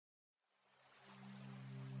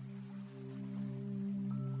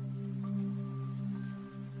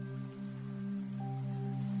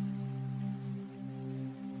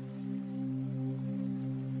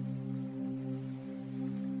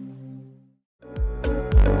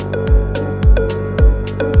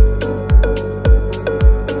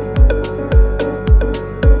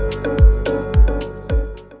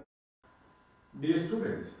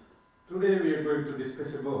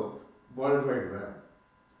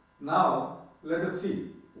Now, let us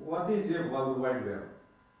see what is a World Wide Web.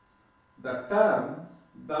 The term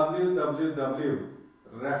www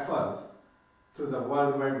refers to the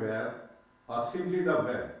World Wide Web or simply the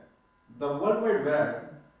web. The World Wide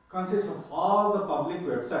Web consists of all the public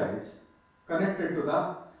websites connected to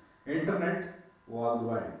the internet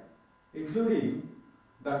worldwide, including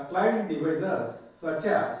the client devices such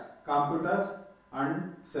as computers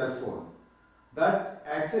and cell phones that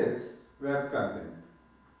access web content.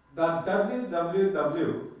 The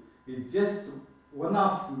www is just one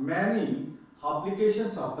of many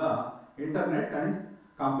applications of the internet and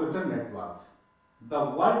computer networks. The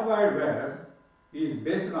World Wide Web is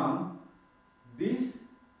based on these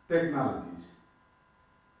technologies: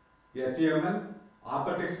 HTML,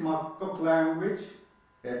 Hypertext Markup Language,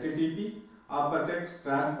 HTTP, Hypertext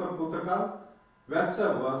Transfer Protocol, web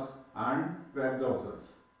servers and web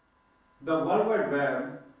browsers. The World Wide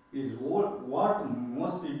Web is what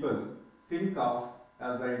most people think of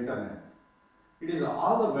as the internet. It is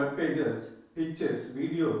all the web pages, pictures,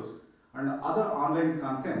 videos and other online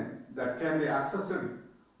content that can be accessed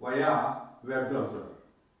via web browser.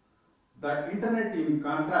 The internet, in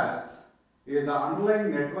contrast, is the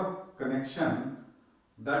underlying network connection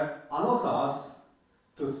that allows us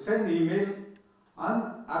to send email and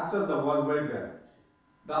access the World Wide Web.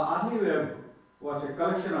 The early web was a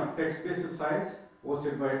collection of text-based sites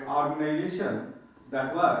hosted by organizations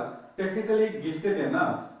that were technically gifted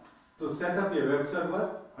enough to set up a web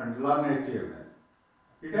server and learn HTML.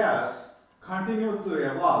 It has continued to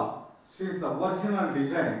evolve since the original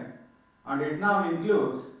design, and it now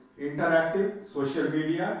includes interactive social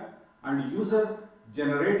media and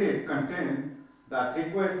user-generated content that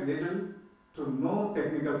requires little to no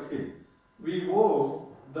technical skills. We owe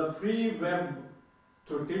the free web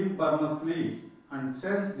to Tim Berners-Lee and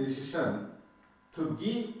Sen's decision to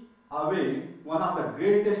give away one of the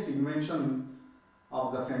greatest inventions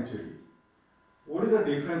of the century. What is the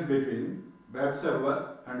difference between web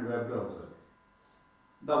server and web browser?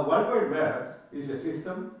 The World Wide Web is a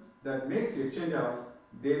system that makes exchange of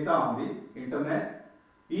data on the internet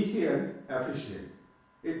easy and efficient.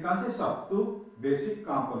 It consists of two basic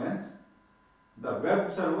components: the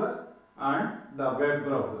web server and the web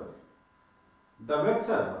browser. The web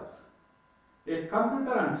server. A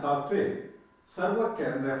computer and software server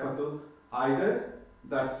can refer to either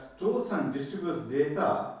that stores and distributes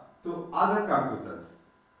data to other computers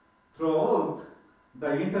throughout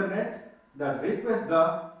the internet that request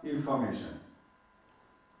the information.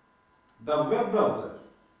 The web browser.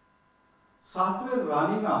 Software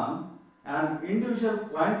running on an individual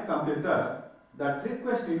client computer that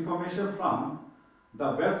requests information from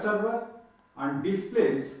the web server and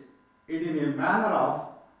displays it in a manner of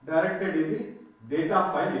directed in the data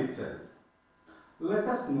file itself. Let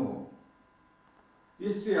us know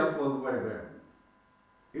history of World Wide Web.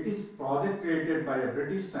 It is project created by a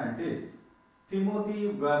British scientist, Timothy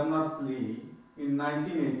Berners-Lee, in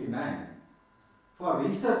 1989 for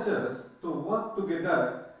researchers to work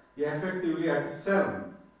together effectively at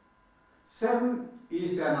CERN. CERN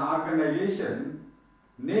is an organization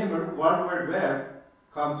named World Wide Web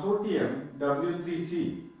Consortium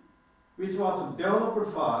W3C, which was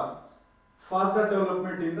developed for further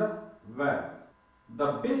development in the web.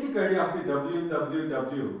 The basic idea of the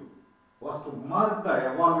www was to merge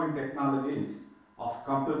the evolving technologies of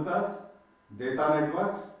computers, data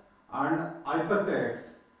networks and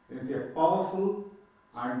hypertext into a powerful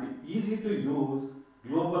and easy to use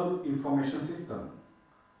global information system.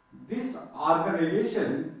 This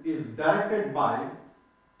organization is directed by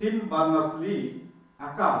Tim Berners-Lee,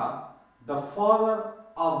 aka the father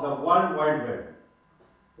of the World Wide Web.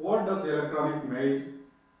 What does electronic mail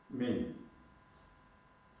mean?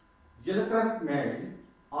 Electronic mail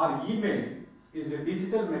or email is a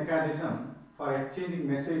digital mechanism for exchanging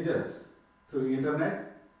messages through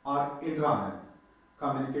internet or intranet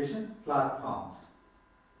communication platforms.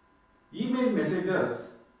 Email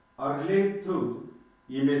messages are relayed through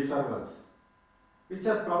email servers, which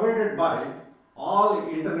are provided by all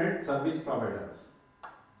internet service providers.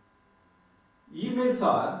 Emails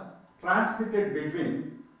are transmitted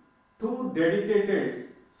between two dedicated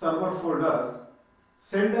server folders,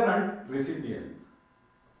 sender and recipient.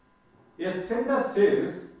 A sender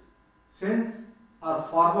sends or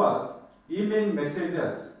forwards email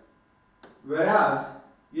messages, whereas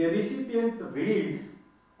a recipient reads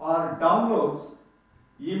or downloads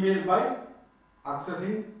email by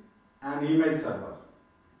accessing an email server.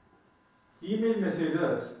 Email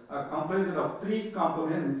messages are comprised of three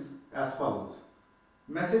components as follows.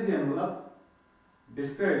 Message envelope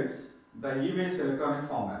describes the email's electronic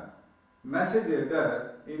format. Message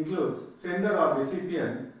header includes sender or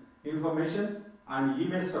recipient information and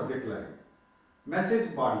email subject line.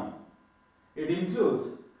 Message body. It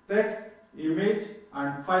includes text, image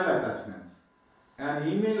and file attachments. An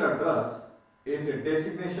email address is a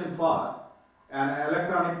designation for an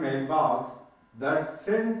electronic mailbox that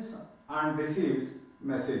sends and receives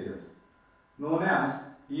messages, known as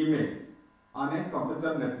email, on a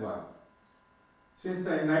computer network. Since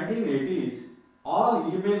the 1980s,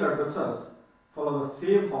 all email addresses follow the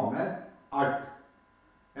same format @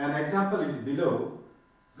 An example is below,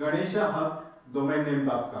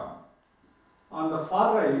 ganesha@domainname.com. On the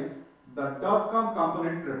far right, the .com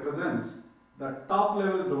component represents the top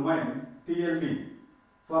level domain TLD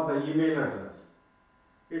for the email address.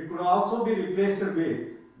 It could also be replaced with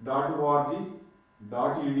 .org,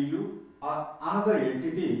 .edu or another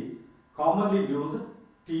entity. Commonly used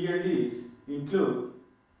TLDs include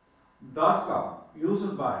 .com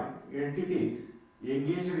used by entities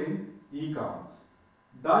engaged in e-commerce,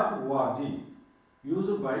 .org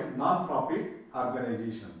used by non-profit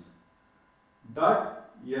organizations,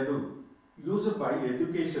 .edu used by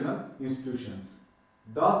educational institutions,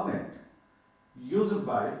 .net used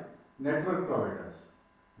by network providers,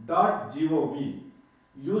 .gov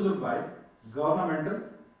used by governmental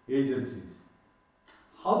agencies.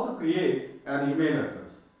 How to create an email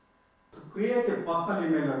address? To create a personal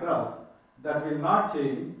email address that will not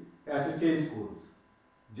change as you change schools,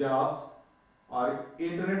 jobs or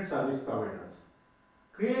internet service providers.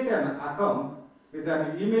 Create an account with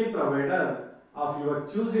an email provider of your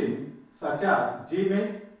choosing, such as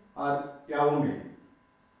Gmail or Yahoo Mail.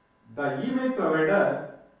 The email provider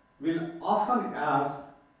will often ask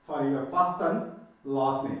for your first and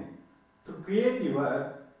last name to create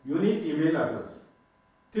your unique email address.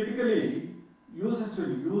 Typically, users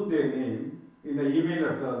will use their name in the email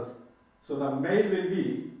address, so the mail will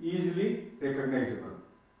be easily recognizable.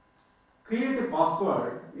 Create a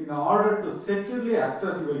password in order to securely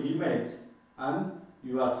access your emails and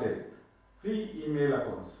you are safe. Free email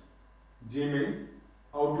accounts: Gmail,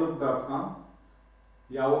 Outlook.com,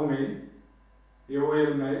 Yahoo Mail,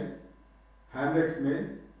 AOL Mail, Yandex Mail,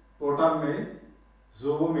 Proton Mail,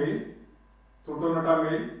 Zoho Mail, Tutanota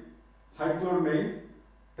Mail, iCloud Mail,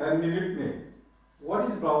 10-minute Mail. What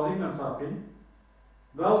is browsing and surfing?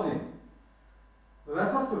 Browsing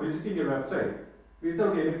refers to visiting a website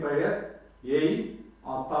without any prior aim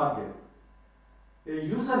or target. A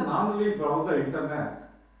user normally browses the internet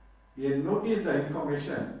and notice the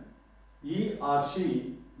information he or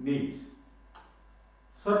she needs.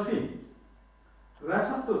 Surfing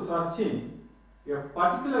refers to searching a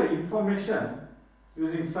particular information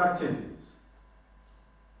using search engines.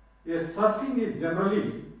 Surfing is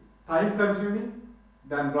generally time consuming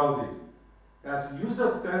than browsing, as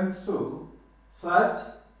user tends to search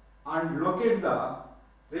and locate the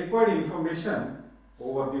required information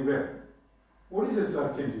over the web. What is a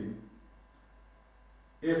search engine?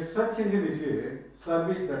 A search engine is a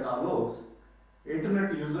service that allows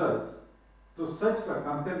internet users to search for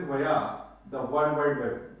content via the World Wide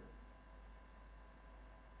Web.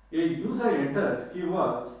 A user enters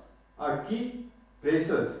keywords or key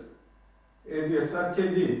phrases into a search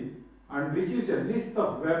engine and receives a list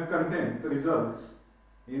of web content results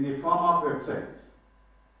in the form of websites,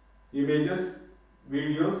 images,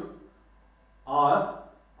 videos, or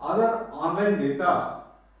other online data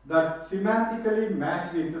that semantically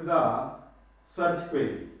match with the search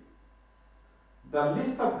query. The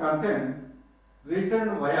list of content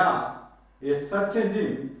returned via a search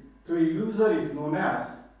engine to a user is known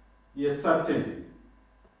as a search engine.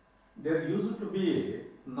 There used to be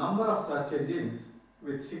a number of search engines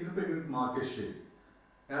with significant market share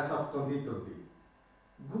as of 2020.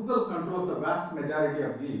 Google controls the vast majority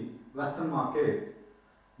of the Western market.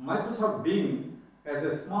 Microsoft Bing has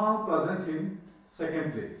a small presence in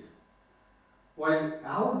second place. While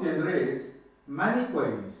Yahoo generates many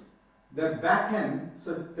queries, their back-end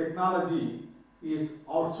technology is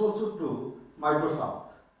outsourced to Microsoft.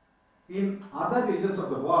 In other regions of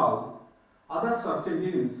the world, other search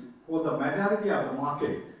engines hold the majority of the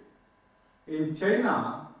market. In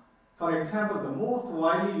China, for example, the most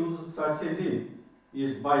widely used search engine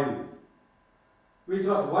is Baidu, which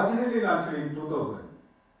was originally launched in 2000.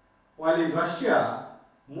 While in Russia,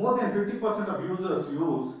 more than 50% of users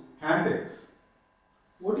use Yandex.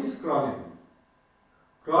 What is crawling?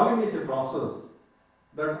 Crawling is a process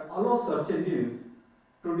that allows search engines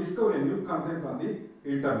to discover new content on the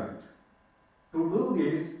internet. To do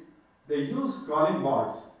this, they use crawling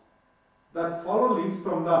bots that follow links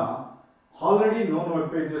from the already known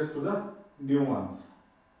web pages to the new ones.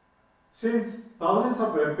 Since thousands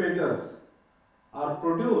of web pages are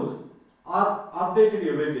produced or updated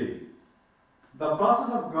every day, The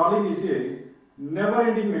process of crawling is a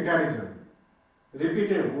never-ending mechanism,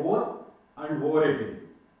 repeated over and over again.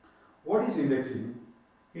 What is indexing?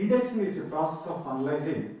 Indexing is a process of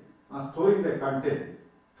analyzing and storing the content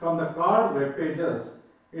from the crawled web pages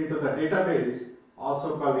into the database,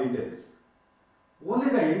 also called index. Only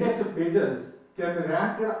the indexed pages can be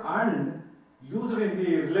ranked and used in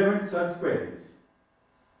the relevant search queries.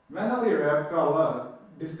 Whenever a web crawler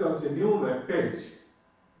discovers a new web page,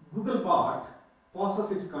 Googlebot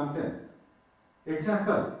processes its content.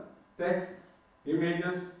 Example: text,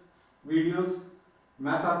 images, videos,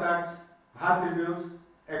 meta tags, attributes,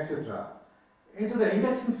 etc. into the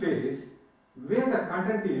indexing phase, where the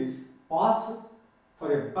content is passed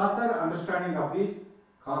for a better understanding of the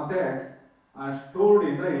context and stored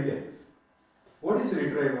in the index. What is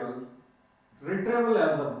retrieval? Retrieval,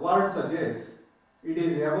 as the word suggests, it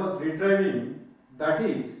is about retrieving, that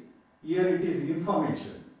is, here it is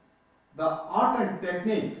information. The art and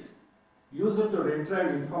techniques used to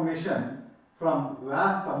retrieve information from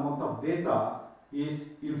vast amount of data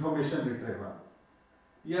is information retrieval.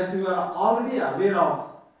 Yes, you are already aware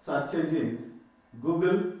of search engines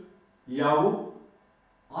Google, Yahoo,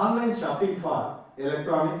 online shopping for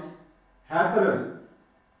electronics, apparel,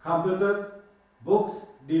 computers, books,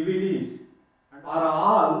 DVDs, and are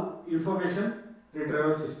all information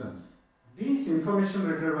retrieval systems. These information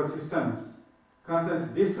retrieval systems contains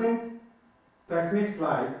different techniques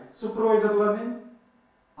like supervisor learning,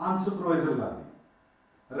 unsupervised learning.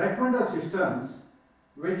 Recommender systems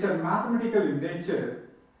which are mathematical in nature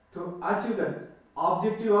to achieve the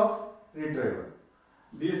objective of retrieval.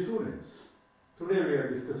 Dear students, today we are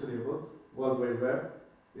discussing about World Wide Web,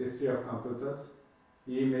 history of computers,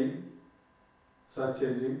 email, search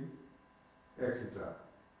engine, etc.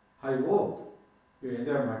 I hope you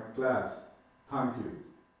enjoy my class. Thank you.